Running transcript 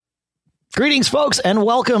Greetings, folks, and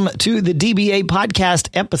welcome to the DBA Podcast,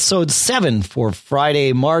 Episode 7 for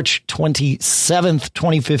Friday, March 27th,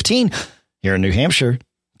 2015, here in New Hampshire,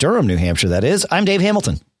 Durham, New Hampshire, that is. I'm Dave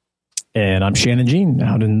Hamilton. And I'm Shannon Jean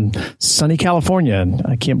out in sunny California. And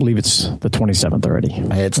I can't believe it's the 27th already.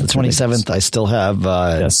 It's the 27th. I still have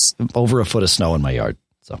over a foot of snow in my yard.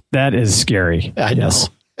 So that is scary. I know.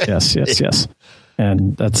 Yes.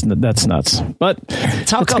 And that's nuts. But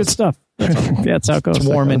it's good stuff. Yeah, it's how it goes. It's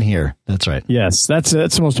warm in here. That's right. Yes, that's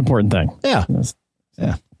the most important thing. Yeah.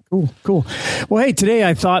 Yeah. Cool. Well, hey, today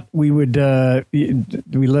I thought we would,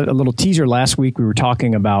 we let a little teaser last week. We were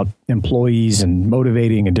talking about employees and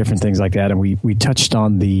motivating and different things like that. And we touched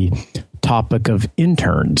on the topic of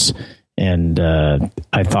interns. And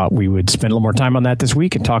I thought we would spend a little more time on that this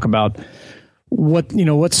week and talk about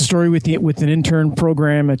what's the story with an intern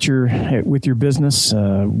program with your business,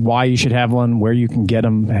 why you should have one, where you can get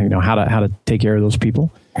them, how to take care of those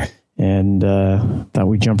people. And thought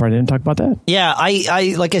we'd jump right in and talk about that. Yeah,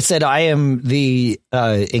 I like I said, I am the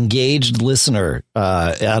engaged listener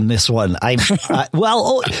on this one.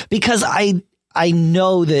 Because I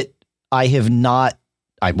know that I have not.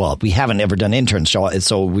 We haven't ever done interns,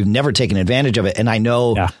 so we've never taken advantage of it. And I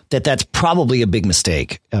know that that's probably a big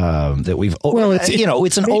mistake that we've. Well,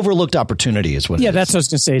 it's an overlooked opportunity, is what. Yeah, that's what I was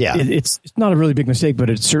going to say. Yeah. It's not a really big mistake,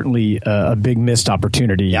 but it's certainly a big missed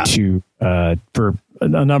opportunity for a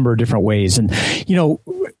number of different ways. And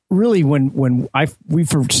really, when we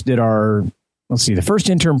first did the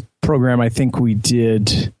first intern program, I think we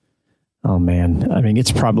did. Oh, man. I mean,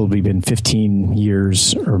 it's probably been 15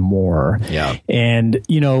 years or more. Yeah. And,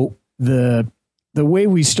 the way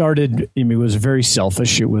we started, it was very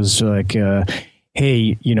selfish. It was like,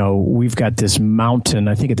 hey, we've got this mountain.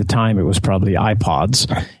 I think at the time it was probably iPods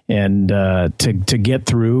and to get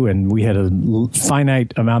through. And we had a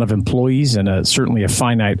finite amount of employees and certainly a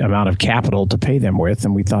finite amount of capital to pay them with.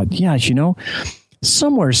 And we thought,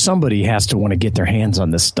 somewhere somebody has to want to get their hands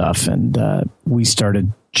on this stuff. And we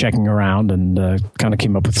started checking around and kind of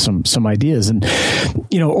came up with some ideas. And,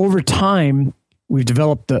 over time, we've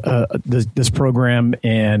developed this program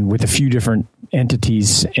and with a few different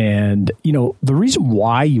entities. And, the reason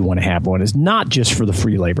why you want to have one is not just for the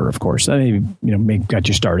free labor, of course. That may got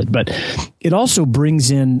you started, but it also brings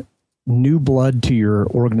in new blood to your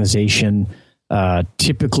organization.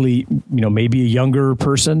 Typically, maybe a younger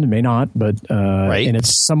person, may not, but right. And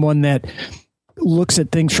it's someone that looks at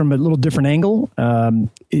things from a little different angle.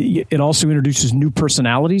 It also introduces new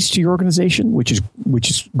personalities to your organization, which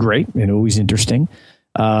is great and always interesting.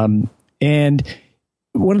 And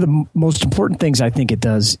one of the most important things I think it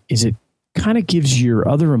does is it kind of gives your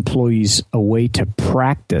other employees a way to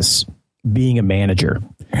practice being a manager.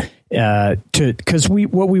 Because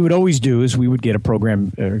what we would always do is we would get a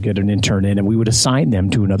program or get an intern in and we would assign them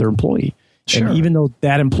to another employee. Sure. And even though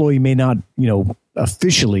that employee may not,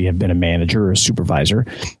 officially have been a manager or a supervisor,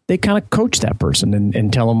 they kind of coach that person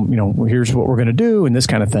and tell them, here's what we're going to do and this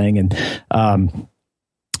kind of thing. And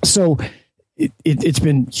so it's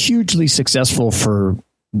been hugely successful for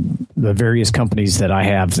the various companies that I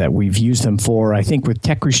have that we've used them for. I think with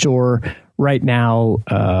Tech Restore right now,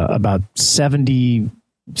 about 75%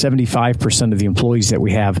 of the employees that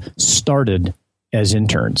we have started as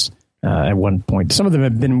interns at one point. Some of them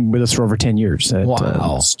have been with us for over 10 years.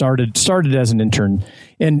 Wow. Started as an intern.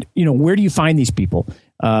 And, where do you find these people?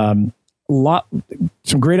 Some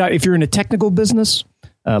great, if you're in a technical business,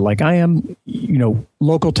 like I am,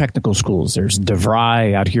 local technical schools. There's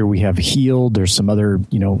DeVry out here. We have Heald. There's some other,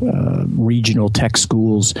 regional tech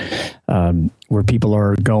schools where people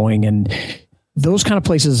are going. And those kind of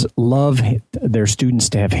places love their students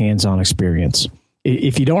to have hands-on experience.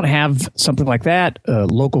 If you don't have something like that,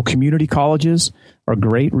 local community colleges are a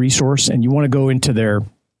great resource, and you want to go into their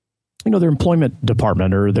employment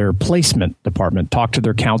department or their placement department, talk to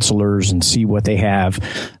their counselors and see what they have.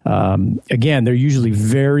 Again, they're usually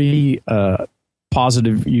very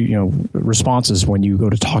positive, responses when you go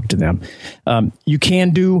to talk to them. You can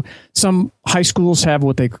do, some high schools have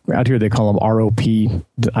what out here they call them ROP.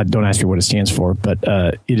 Don't ask me what it stands for, but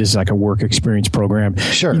it is like a work experience program.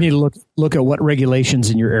 Sure. You need to look at what regulations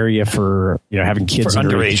in your area for having kids for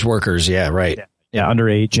underage workers. Yeah, right. Yeah,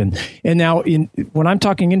 underage and now when I'm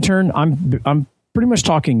talking intern, I'm pretty much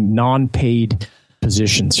talking non-paid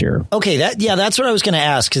positions here. Okay, that's what I was going to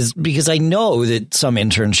ask, because I know that some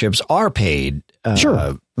internships are paid.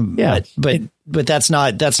 Sure. Yeah, but that's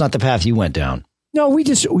not the path you went down. No, we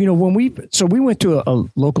just we went to a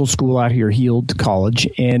local school out here, Heald College,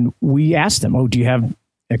 and we asked them, do you have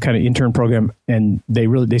a kind of intern program? And they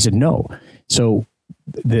said no. So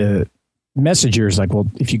message here is like, well,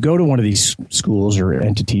 if you go to one of these schools or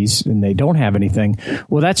entities and they don't have anything,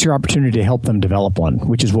 well, that's your opportunity to help them develop one,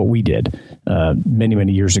 which is what we did many,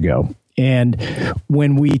 many years ago. And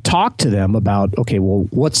when we talk to them about, okay, well,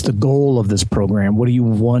 what's the goal of this program? What do you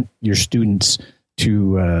want your students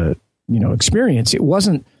to, experience? It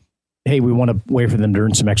wasn't, hey, we want a way for them to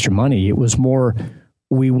earn some extra money. It was more,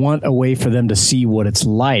 we want a way for them to see what it's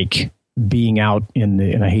like being out in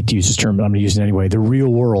the, and I hate to use this term, but I'm going to use it anyway, the real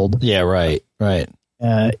world. Yeah, right.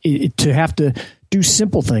 To have to do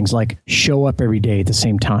simple things like show up every day at the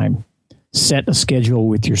same time, set a schedule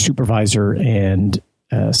with your supervisor, and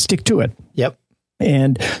stick to it. Yep.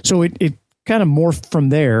 And so it kind of morphed from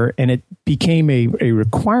there, and it became a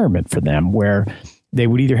requirement for them where they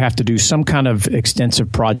would either have to do some kind of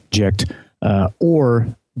extensive project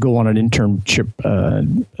or go on an internship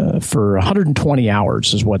for 120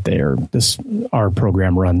 hours is what our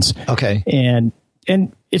program runs. Okay. And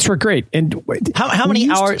it's great. And how many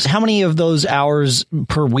hours? How many of those hours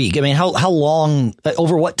per week? I mean, how long?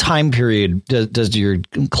 Over what time period does your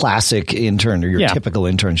classic intern or your typical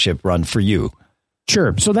internship run for you?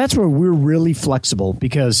 Sure. So that's where we're really flexible,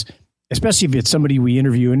 because especially if it's somebody we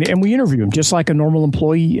interview, and we interview them just like a normal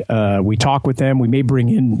employee. We talk with them. We may bring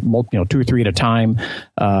in 2 or 3 at a time,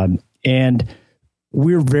 and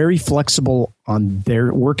we're very flexible on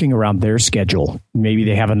their working around their schedule. Maybe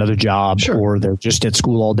they have another job, or they're just at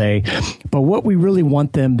school all day. But what we really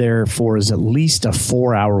want them there for is at least a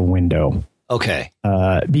 4-hour window. Okay.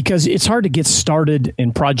 Because it's hard to get started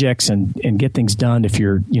in projects and get things done if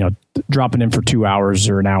you're, dropping in for 2 hours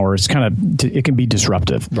or an hour. It's it can be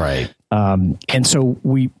disruptive. Right. And so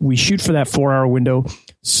we shoot for that 4-hour window.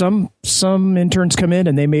 Some interns come in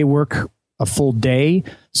and they may work a full day.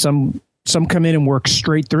 Some come in and work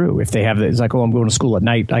straight through. If they have, it's like, oh, I'm going to school at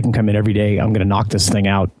night, I can come in every day. I'm going to knock this thing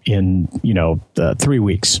out in, the 3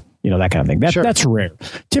 weeks, that kind of thing. That's rare.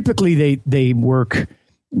 Typically they work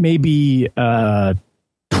maybe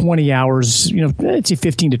 20 hours, I'd say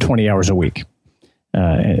 15 to 20 hours a week.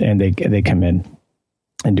 And they come in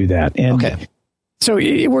and do that. And okay. So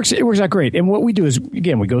it works out great. And what we do is,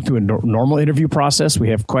 again, we go through a normal interview process. We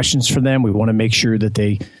have questions for them. We want to make sure that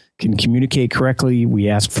they can communicate correctly. We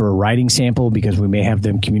ask for a writing sample because we may have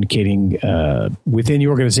them communicating within the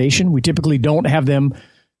organization. We typically don't have them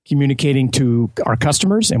communicating to our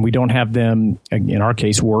customers, and we don't have them, in our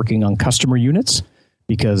case, working on customer units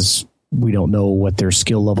because we don't know what their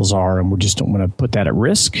skill levels are, and we just don't want to put that at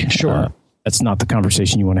risk. Sure. That's not the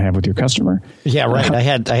conversation you want to have with your customer. Yeah, right. I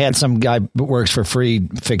had some guy who works for free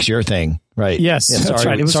fix your thing. Right. Yes, yeah, that's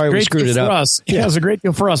right. It was we screwed it up. For us. Yeah, it was a great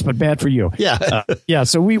deal for us, but bad for you. Yeah. Yeah.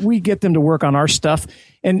 So we get them to work on our stuff,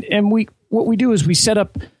 and what we do is we set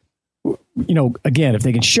up. Again, if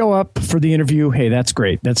they can show up for the interview, hey, that's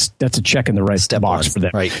great. That's a check in the right Step box one, for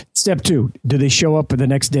them. Right. Step 2, do they show up the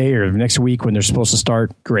next day or the next week when they're supposed to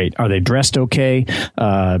start? Great. Are they dressed okay?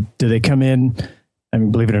 Do they come in? I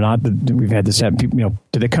mean, believe it or not, we've had this happen. People,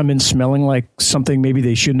 do they come in smelling like something maybe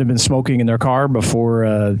they shouldn't have been smoking in their car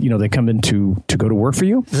before, they come in to go to work for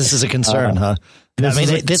you? This is a concern, huh?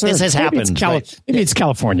 This has happened. Maybe it's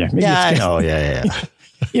California. Maybe I know. Yeah.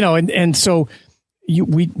 And so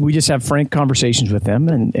we just have frank conversations with them.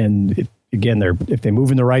 And again, if they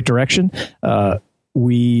move in the right direction, one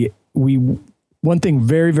thing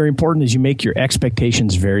very, very important is you make your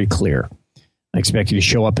expectations very clear. I expect you to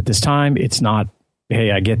show up at this time. It's not,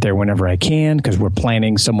 hey, I get there whenever I can because we're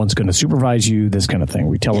planning someone's going to supervise you, this kind of thing.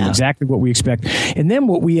 We tell them exactly what we expect. And then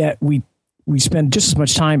what we spend just as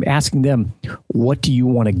much time asking them, what do you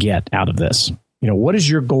want to get out of this? What is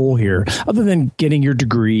your goal here other than getting your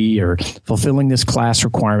degree or fulfilling this class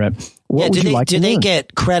requirement? What would you like to learn? Do they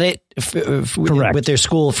get credit with their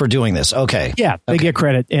school for doing this? Okay. Yeah, they get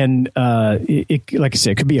credit. And like I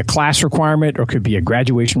said, it could be a class requirement or it could be a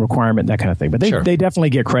graduation requirement, that kind of thing. But they definitely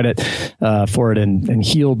get credit for it. And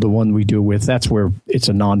Healed, the one we do with, that's where it's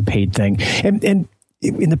a non-paid thing. And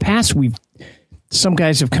in the past, some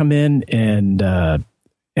guys have come in and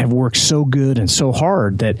have worked so good and so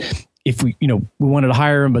hard that if we wanted to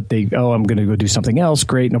hire them, but I'm going to go do something else.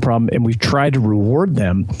 Great, no problem. And we've tried to reward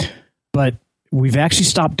them, but we've actually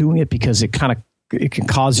stopped doing it because it can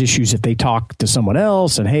cause issues if they talk to someone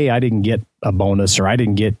else and, hey, I didn't get a bonus or I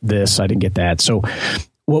didn't get this, I didn't get that. So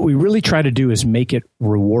what we really try to do is make it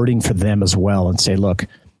rewarding for them as well and say, look,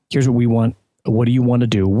 here's what we want. What do you want to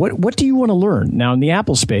do? What do you want to learn? Now in the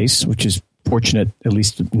Apple space, which is fortunate, at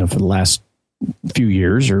least, for the last few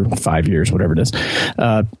years or 5 years, whatever it is,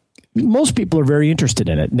 most people are very interested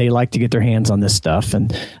in it and they like to get their hands on this stuff.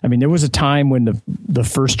 And I mean, there was a time when the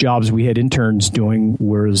first jobs we had interns doing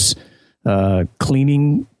was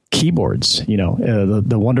cleaning keyboards,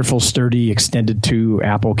 the wonderful, sturdy, extended to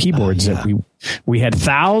Apple keyboards that we had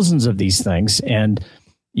thousands of these things. And,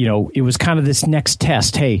 it was kind of this next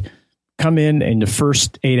test. Hey, come in the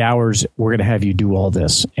first 8 hours, we're going to have you do all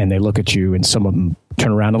this. And they look at you and some of them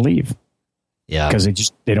turn around and leave. Yeah. Because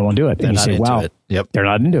they don't want to do it. They're and you say, wow, it. Yep. They're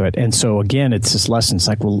not into it. And so again, it's this lesson. It's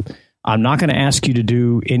like, well, I'm not going to ask you to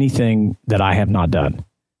do anything that I have not done.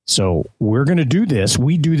 So we're going to do this.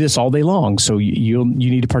 We do this all day long. So you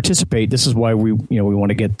need to participate. This is why we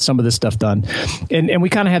want to get some of this stuff done. And we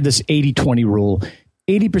kind of have this 80-20 rule.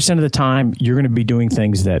 80% of the time, you're going to be doing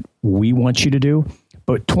things that we want you to do.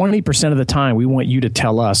 But 20% of the time, we want you to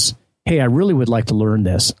tell us, hey, I really would like to learn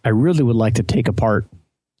this. I really would like to take apart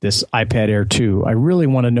this iPad Air 2. I really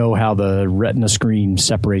want to know how the Retina screen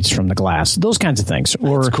separates from the glass. Those kinds of things.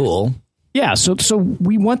 That's cool. Yeah. So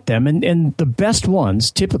we want them. And the best ones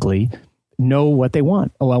typically know what they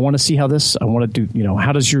want. Oh, I want to see how this, I want to do,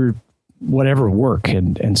 how does your whatever work?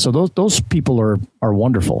 And so those people are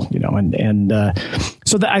wonderful,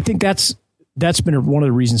 so I think that's been one of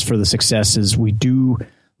the reasons for the success is we do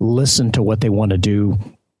listen to what they want to do.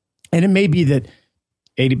 And it may be that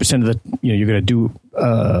 80% of the, you're going to do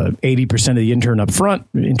 80% of the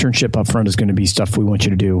internship up front is going to be stuff we want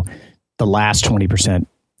you to do. The last 20%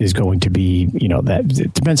 is going to be, that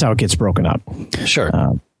it depends how it gets broken up. Sure.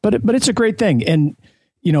 But it's a great thing. And,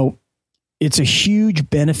 it's a huge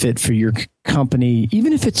benefit for your company,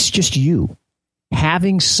 even if it's just you,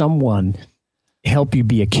 having someone help you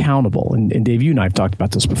be accountable. And Dave, you and I have talked about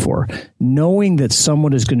this before, knowing that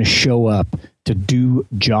someone is going to show up to do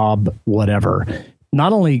job, whatever,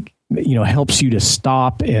 not only, helps you to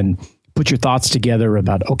stop and put your thoughts together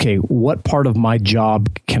about, okay, what part of my job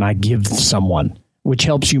can I give someone, which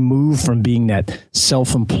helps you move from being that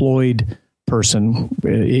self-employed person,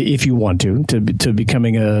 if you want to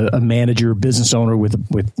becoming a manager, business owner with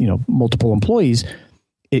multiple employees.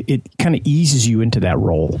 It kind of eases you into that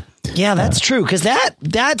role. Yeah, that's true. Because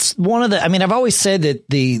that's one of the. I mean, I've always said that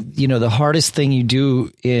the hardest thing you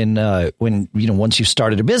do in when once you've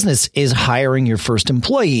started a business is hiring your first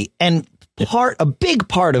employee. And a big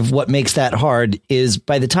part of what makes that hard is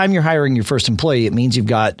by the time you're hiring your first employee, it means you've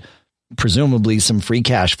got presumably some free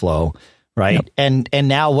cash flow. Right. Yep. And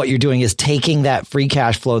now what you're doing is taking that free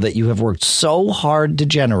cash flow that you have worked so hard to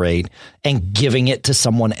generate and giving it to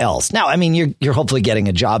someone else. Now, I mean, you're hopefully getting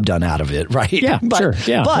a job done out of it. Right. Yeah, sure.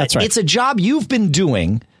 Yeah, but that's right. It's a job you've been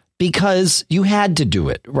doing because you had to do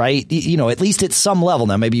it. Right. At least at some level.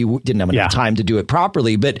 Now, maybe you didn't have enough time to do it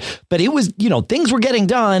properly, but it was, things were getting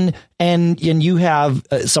done and you have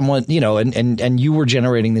someone, and you were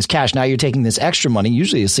generating this cash. Now you're taking this extra money,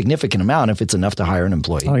 usually a significant amount if it's enough to hire an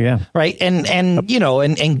employee. Oh, yeah. Right. And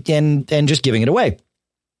just giving it away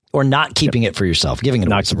or not keeping it for yourself, giving it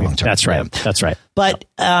away is the wrong term. That's right. Yeah. That's right.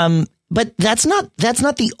 But that's not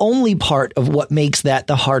the only part of what makes that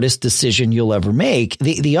the hardest decision you'll ever make.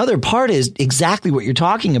 The other part is exactly what you're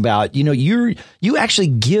talking about. You actually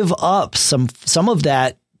give up some of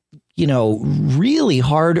that, really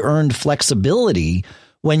hard earned flexibility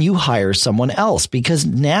when you hire someone else, because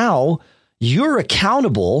now you're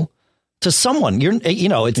accountable to someone.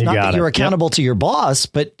 It's not that you're accountable to your boss,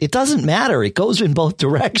 but it doesn't matter. It goes in both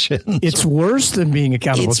directions. It's worse than being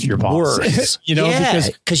accountable to your boss. Worse.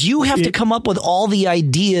 Because you have to come up with all the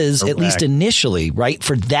ideas, at least initially, right?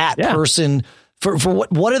 For that person, for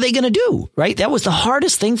what are they going to do? Right. That was the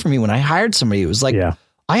hardest thing for me when I hired somebody. It was like,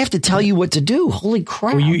 I have to tell you what to do. Holy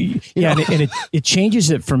crap. Well, and it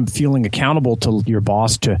changes it from feeling accountable to your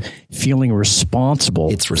boss to feeling responsible.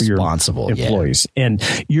 It's responsible for your employees. Yeah.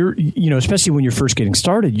 And you're, especially when you're first getting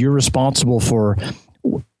started, you're responsible for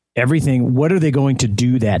everything. What are they going to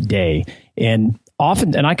do that day? And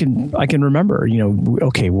often, and I can remember,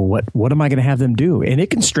 okay, well, what am I going to have them do? And it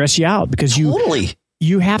can stress you out because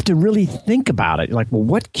you have to really think about it. Like, well,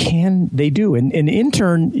 what can they do? And an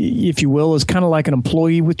intern, if you will, is kind of like an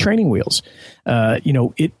employee with training wheels.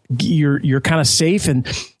 You're kind of safe and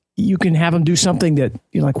you can have them do something that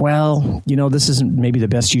you're like, well, this isn't maybe the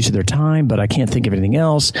best use of their time, but I can't think of anything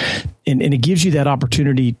else. And it gives you that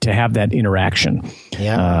opportunity to have that interaction.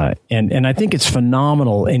 Yeah. And I think it's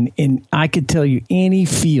phenomenal. And I could tell you any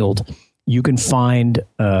field you can find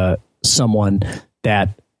someone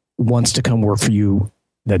that wants to come work for you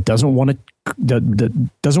that doesn't want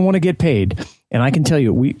to get paid. And I can tell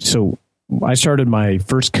you, I started my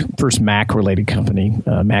first Mac related company,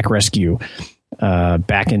 Mac Rescue,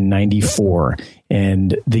 back in '94.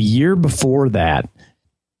 And the year before that,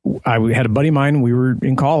 I had a buddy of mine. We were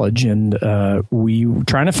in college, and we were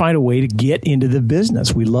trying to find a way to get into the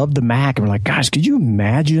business. We loved the Mac, and we're like, gosh, could you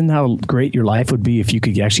imagine how great your life would be if you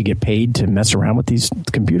could actually get paid to mess around with these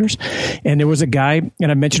computers? And there was a guy,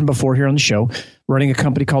 and I mentioned before here on the show, running a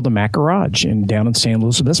company called the Mac Garage down in San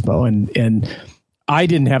Luis Obispo, and I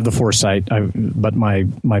didn't have the foresight, but my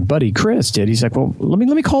buddy Chris did. He's like, well, let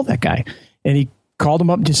me call that guy, and he called him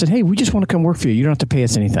up and just said, hey, we just want to come work for you. You don't have to pay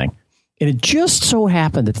us anything. And it just so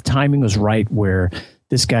happened that the timing was right where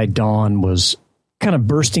this guy, Don, was kind of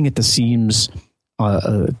bursting at the seams,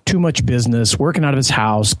 too much business, working out of his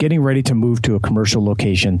house, getting ready to move to a commercial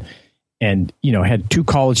location, and, had 2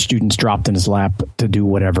 college students dropped in his lap to do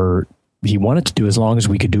whatever he wanted to do as long as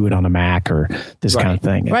we could do it on a Mac or this kind of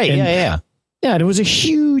thing. Right. Yeah. Yeah. And it was a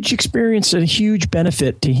huge experience and a huge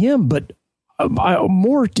benefit to him, but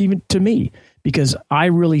more even to me, because I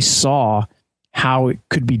really saw how it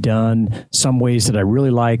could be done, some ways that I really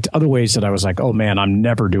liked, other ways that I was like, oh man, I'm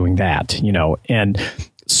never doing that, and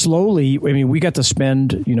slowly, we got to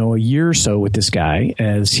spend, a year or so with this guy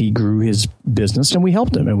as he grew his business, and we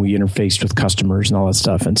helped him and we interfaced with customers and all that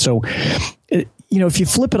stuff. And so, if you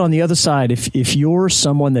flip it on the other side, if you're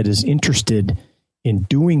someone that is interested in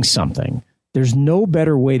doing something, there's no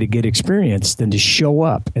better way to get experience than to show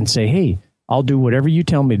up and say, hey, I'll do whatever you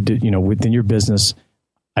tell me to do, within your business.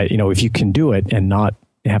 If you can do it and not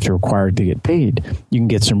have to require to get paid, you can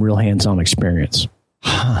get some real hands-on experience.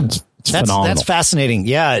 It's phenomenal. That's fascinating.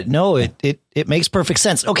 Yeah, no, it makes perfect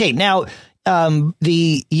sense. Okay, now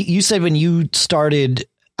you said when you started,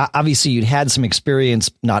 obviously you'd had some experience,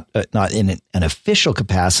 not in an official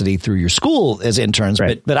capacity through your school as interns,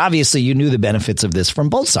 right, but obviously you knew the benefits of this from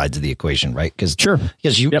both sides of the equation, right? Because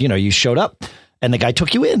you showed up. And the guy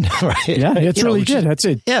took you in, right? Yeah, it's really good. That's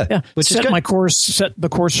it. Yeah. Which set the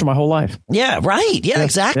course for my whole life. Yeah, right. Yeah,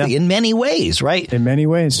 exactly. Yeah. In many ways, right? In many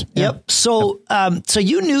ways. Yeah. Yep. So, so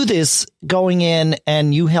you knew this going in,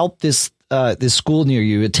 and you helped this school near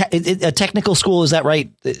you, a technical school. Is that right?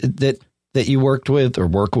 That you worked with or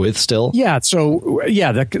work with still? Yeah. So,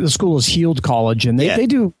 the school is Heald College, and they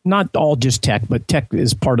do not all just tech, but tech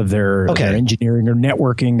is part of their engineering or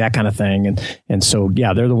networking, that kind of thing. And so,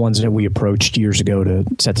 they're the ones that we approached years ago to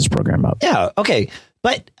set this program up. Yeah. Okay.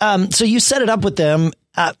 But so you set it up with them.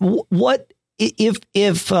 What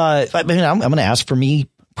if I'm going to ask for me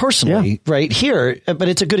personally right here, but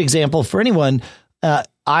it's a good example for anyone.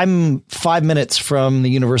 I'm 5 minutes from the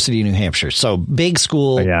University of New Hampshire. So big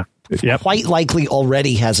school. Yep. Quite likely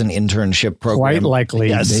already has an internship program. Quite likely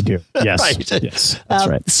they do. Yes. Right. Yes. That's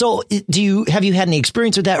right. So have you had any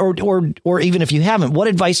experience with that, or even if you haven't, what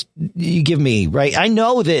advice do you give me? Right. I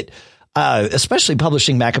know that, especially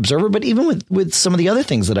publishing Mac Observer, but even with some of the other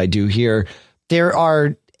things that I do here, there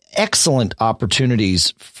are excellent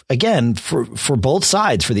opportunities again for both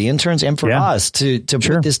sides, for the interns and for us to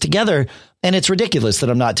put this together. And it's ridiculous that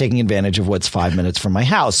I'm not taking advantage of what's 5 minutes from my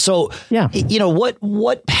house. So,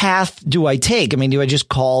 what path do I take? I mean, do I just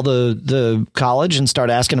call the college and start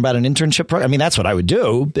asking about an internship program? I mean, that's what I would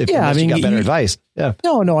do if you got better advice. Yeah.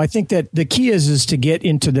 No, I think that the key is to get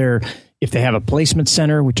into if they have a placement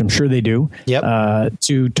center, which I'm sure they do,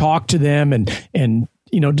 to talk to them and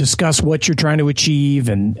discuss what you're trying to achieve.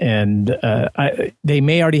 And they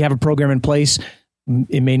may already have a program in place.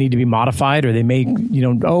 It may need to be modified, or they may,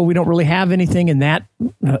 we don't really have anything in that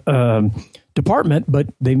department, but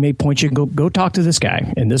they may point you and go talk to this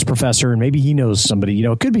guy and this professor, and maybe he knows somebody.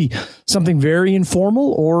 It could be something very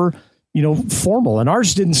informal or, formal. And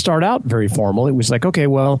ours didn't start out very formal. It was like, okay,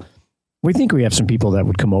 well, we think we have some people that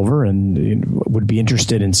would come over and would be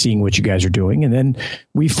interested in seeing what you guys are doing. And then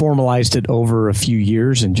we formalized it over a few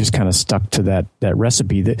years and just kind of stuck to that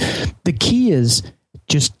recipe. The key is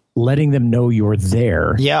just letting them know you're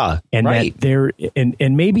there. Yeah. And that they're,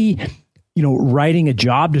 and maybe, writing a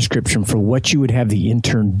job description for what you would have the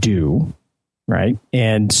intern do. Right.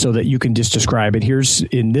 And so that you can just describe it. Here's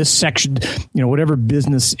in this section, whatever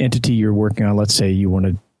business entity you're working on, let's say you want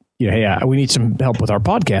to, hey, we need some help with our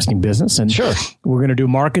podcasting business, and sure, we're going to do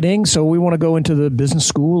marketing. So we want to go into the business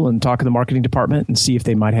school and talk to the marketing department and see if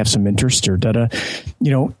they might have some interest or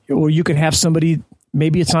or you could have somebody.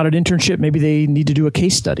 Maybe it's not an internship. Maybe they need to do a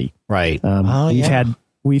case study. Right.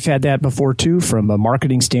 We've had that before too, from a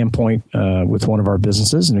marketing standpoint, with one of our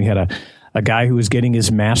businesses, and we had a guy who was getting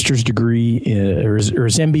his master's degree or his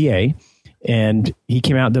MBA, and he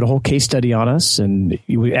came out and did a whole case study on us, and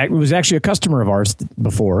he was actually a customer of ours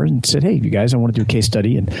before, and said, "Hey, you guys, I want to do a case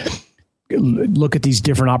study and look at these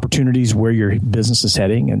different opportunities where your business is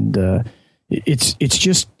heading," and it's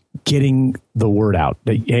just getting the word out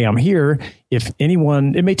that, hey, I'm here. If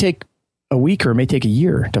anyone, it may take a week or it may take a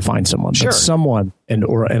year to find someone. Sure. But someone, and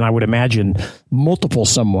I would imagine multiple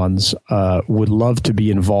someones would love to be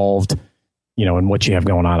involved, in what you have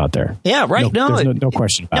going on out there. Yeah, right. No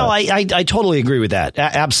question about it. I totally agree with that.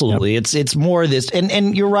 Absolutely. Yep. It's more this,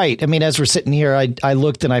 and you're right. I mean, as we're sitting here, I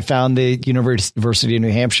looked and I found the University of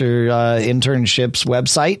New Hampshire internships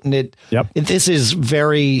website, and this is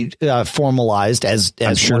very formalized as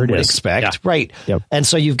sure one would is. expect. Yeah. Right. Yep. And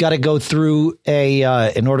so you've got to go through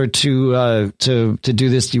in order to do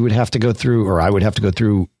this, you would have to go through, or I would have to go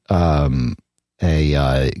through,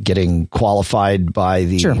 getting qualified by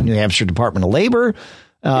the New Hampshire Department of Labor,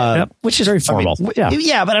 which is very formal. But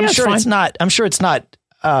I'm sure it's not. I'm sure it's not.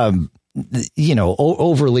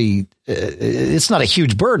 Overly. It's not a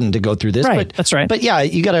huge burden to go through this. Right. But that's right. But yeah,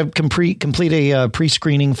 you got to complete a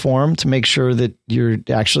pre-screening form to make sure that you're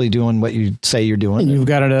actually doing what you say you're doing. And you've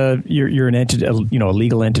got you're an entity, a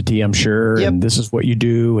legal entity, I'm sure, and this is what you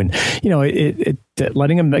do, and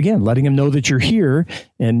letting them know that you're here,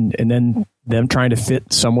 and then them trying to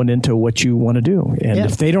fit someone into what you want to do, and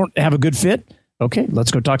if they don't have a good fit. Okay, let's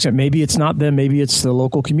go talk to them. Maybe it's not them. Maybe it's the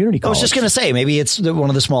local community college. I was just going to say, maybe it's one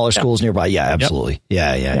of the smaller schools nearby. Yeah, absolutely.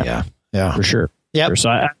 Yep. Yeah. For sure. Yeah. Sure. So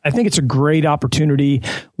I think it's a great opportunity,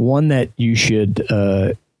 one that you should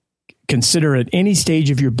consider at any stage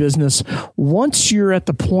of your business. Once you're at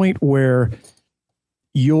the point where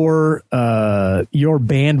your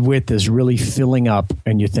bandwidth is really filling up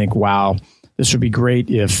and you think, wow, this would be great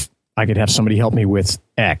if I could have somebody help me with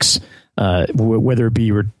X. Whether it be,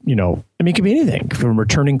 it could be anything from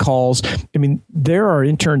returning calls. I mean, there are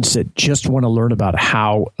interns that just want to learn about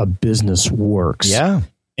how a business works. Yeah.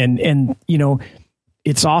 And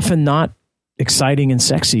it's often not exciting and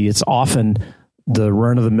sexy. It's often the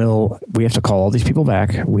run of the mill. We have to call all these people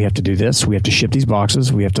back. We have to do this. We have to ship these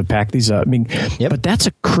boxes. We have to pack these up. I mean, but that's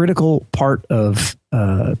a critical part of,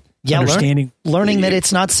 understanding, learning that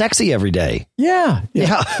it's not sexy every day. Yeah.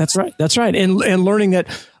 That's right. That's right. And learning that,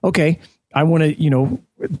 okay, I want to,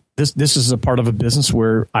 this is a part of a business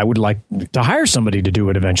where I would like to hire somebody to do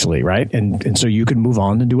it eventually. Right. And so you can move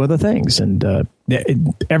on and do other things. And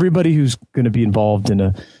everybody who's going to be involved in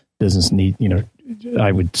a business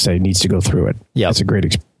I would say needs to go through it. Yeah. It's a great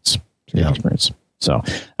experience. So,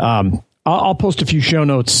 I'll post a few show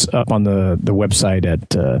notes up on the website at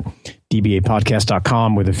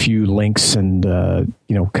dbapodcast.com with a few links and,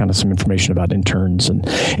 kind of some information about interns. And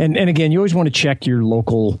again, you always want to check your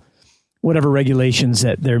local, whatever regulations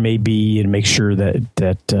that there may be, and make sure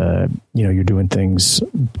that you're doing things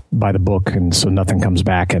by the book. And so nothing comes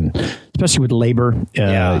back. And especially with labor,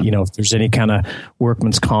 if there's any kind of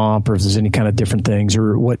workman's comp, or if there's any kind of different things,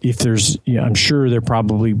 or if there's, I'm sure there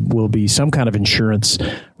probably will be some kind of insurance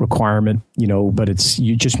requirement, but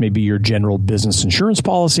you just maybe your general business insurance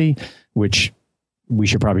policy, which we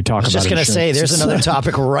should probably talk about. I was just going to say, there's another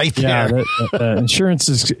topic right there. Yeah,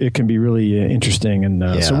 insurance it can be really interesting,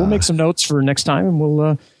 and so we'll make some notes for next time, and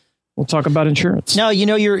we'll talk about insurance. No,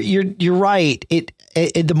 you're right.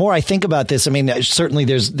 The more I think about this, I mean, certainly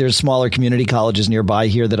there's smaller community colleges nearby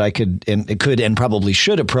here that I could and probably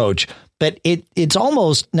should approach. But it's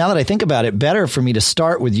almost, now that I think about it, better for me to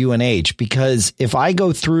start with UNH, because if I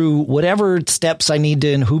go through whatever steps I need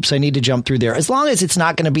to and hoops I need to jump through there, as long as it's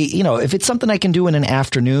not going to be, if it's something I can do in an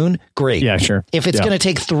afternoon, great. Yeah, sure. If it's going to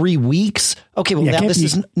take 3 weeks, okay, well, now this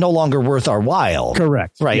is no longer worth our while.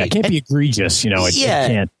 Correct. Right. Yeah, it can't be egregious. It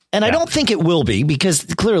can't. And I don't think it will be, because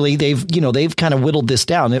clearly they've kind of whittled this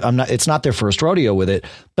down. It's not their first rodeo with it,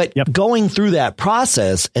 but going through that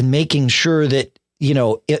process and making sure that,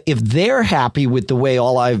 if they're happy with the way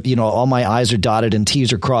all my I's are dotted and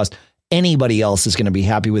T's are crossed, anybody else is going to be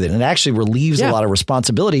happy with it. And it actually relieves a lot of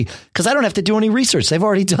responsibility, because I don't have to do any research. They've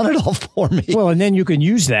already done it all for me. Well, and then you can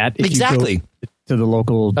use that. If exactly. You go to the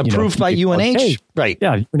local. Approved by UNH. Hey, right.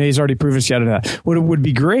 Yeah. UNH's already approved us. What it would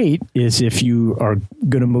be great is if you are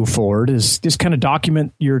going to move forward is just kind of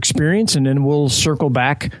document your experience, and then we'll circle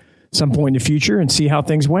back some point in the future and see how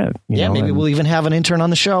things went. Maybe we'll even have an intern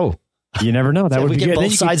on the show. You never know. That so would we be get good.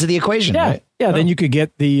 both sides of the equation. Yeah. Right? Yeah. Then you could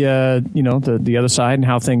get the, the other side and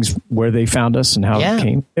how things, where they found us and how it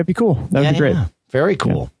came. That'd be cool. That would be great. Very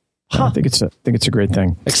cool. Yeah. Huh. I think it's a great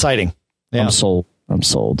thing. Exciting. Yeah. I'm sold.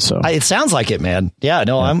 So it sounds like it, man. Yeah,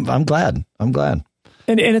 no, yeah. I'm glad.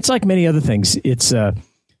 And it's like many other things. It's the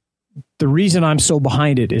reason I'm so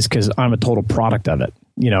behind it is because I'm a total product of it,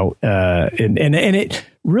 and it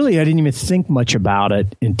really, I didn't even think much about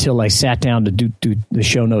it until I sat down to do the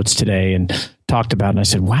show notes today and talked about it. And I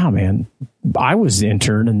said, wow, man, I was the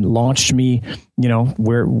intern and launched me,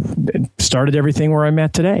 where started everything where I'm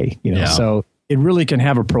at today, so it really can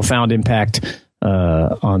have a profound impact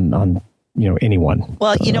on anyone.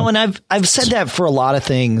 Well, and I've said that for a lot of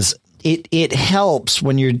things. It helps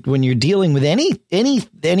when you're dealing with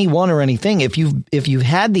anyone or anything. If you've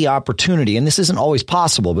had the opportunity, and this isn't always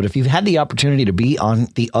possible, but if you've had the opportunity to be on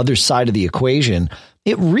the other side of the equation,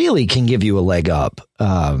 it really can give you a leg up.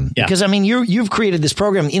 Because you've created this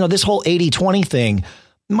program, this whole 80-20 thing.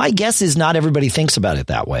 My guess is not everybody thinks about it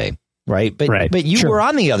that way. Right. But you were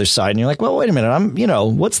on the other side and you're like, well, wait a minute.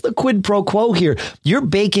 What's the quid pro quo here? You're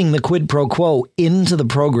baking the quid pro quo into the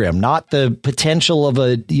program, not the potential of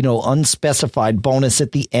a, unspecified bonus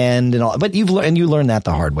at the end and all. But you learned that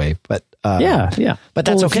the hard way. But but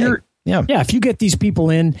that's okay. If you get these people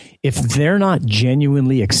in, if they're not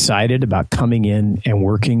genuinely excited about coming in and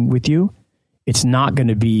working with you, it's not going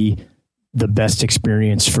to be the best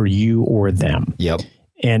experience for you or them. Yep.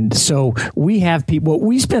 And so we have people,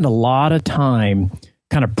 we spend a lot of time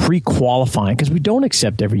kind of pre-qualifying because we don't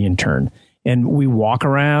accept every intern. And we walk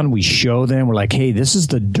around, we show them, we're like, hey, this is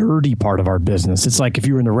the dirty part of our business. It's like if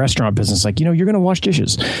you were in the restaurant business, like, you're going to wash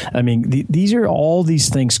dishes. I mean, these are all these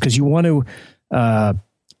things because you want to,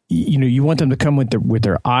 you want them to come with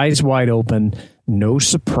their eyes wide open, no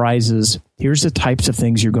surprises. Here's the types of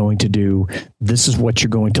things you're going to do. This is what you're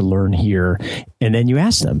going to learn here. And then you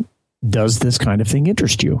ask them, does this kind of thing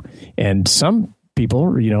interest you? And some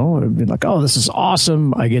people, have been like, oh, this is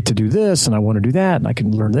awesome. I get to do this and I want to do that and I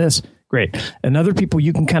can learn this. Great. And other people,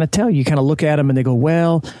 you can kind of tell, you kind of look at them and they go,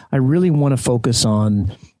 well, I really want to focus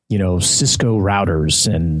on, Cisco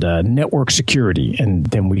routers and network security. And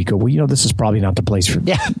then we go, well, this is probably not the place for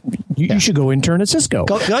you should go intern at Cisco.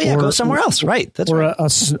 Go somewhere else. Right. That's right. Or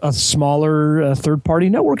a smaller third-party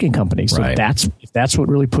networking company. So if that's what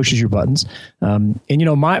really pushes your buttons. And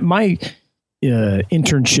my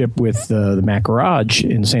internship with the Mac Garage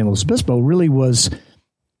in San Luis Obispo really was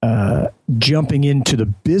jumping into the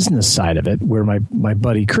business side of it, where my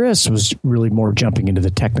buddy Chris was really more jumping into the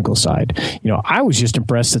technical side. I was just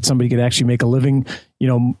impressed that somebody could actually make a living,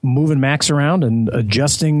 moving Macs around and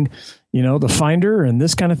adjusting, the Finder and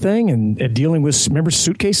this kind of thing, and dealing with, remember,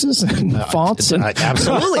 suitcases and fonts.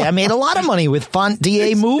 Absolutely. I made a lot of money with Font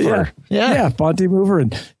DA Mover. Yeah, Font DA Mover,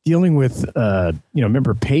 and dealing with,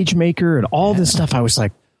 remember PageMaker and all this stuff. I was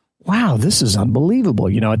like, wow, this is unbelievable.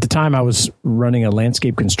 At the time I was running a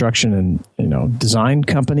landscape construction and, design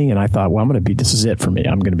company. And I thought, well, this is it for me.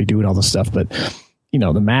 I'm going to be doing all this stuff. But,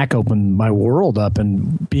 the Mac opened my world up,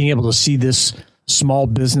 and being able to see this small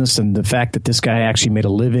business and the fact that this guy actually made a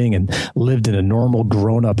living and lived in a normal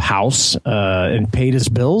grown up house and paid his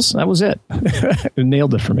bills. That was it. It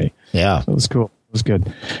nailed it for me. Yeah. It was cool. It was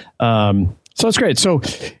good. So that's great. So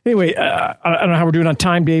anyway, I don't know how we're doing on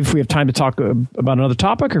time, Dave. If we have time to talk about another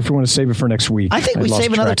topic, or if we want to save it for next week. I think we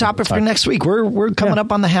save another topic for next week. We're coming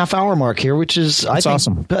up on the half-hour mark here, which is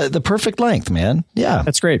awesome. The perfect length, man. Yeah,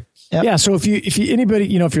 that's great. Yep. Yeah. So if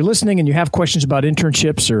anybody, if you're listening and you have questions about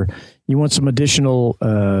internships, or you want some additional,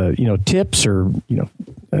 tips or,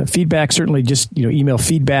 feedback, certainly just, email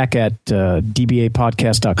feedback at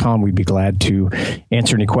dbapodcast.com. We'd be glad to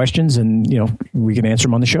answer any questions, and, we can answer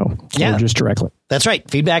them on the show. Yeah. Or just directly. That's right.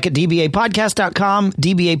 Feedback at dbapodcast.com,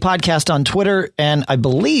 DBA Podcast on Twitter. And I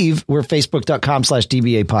believe we're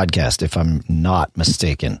facebook.com/DBA Podcast, if I'm not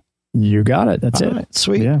mistaken. You got it. That's it. Right,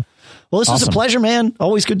 sweet. Yeah. Well, this was a pleasure, man.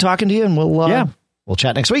 Always good talking to you, and we'll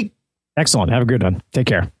chat next week. Excellent. Have a good one. Take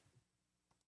care.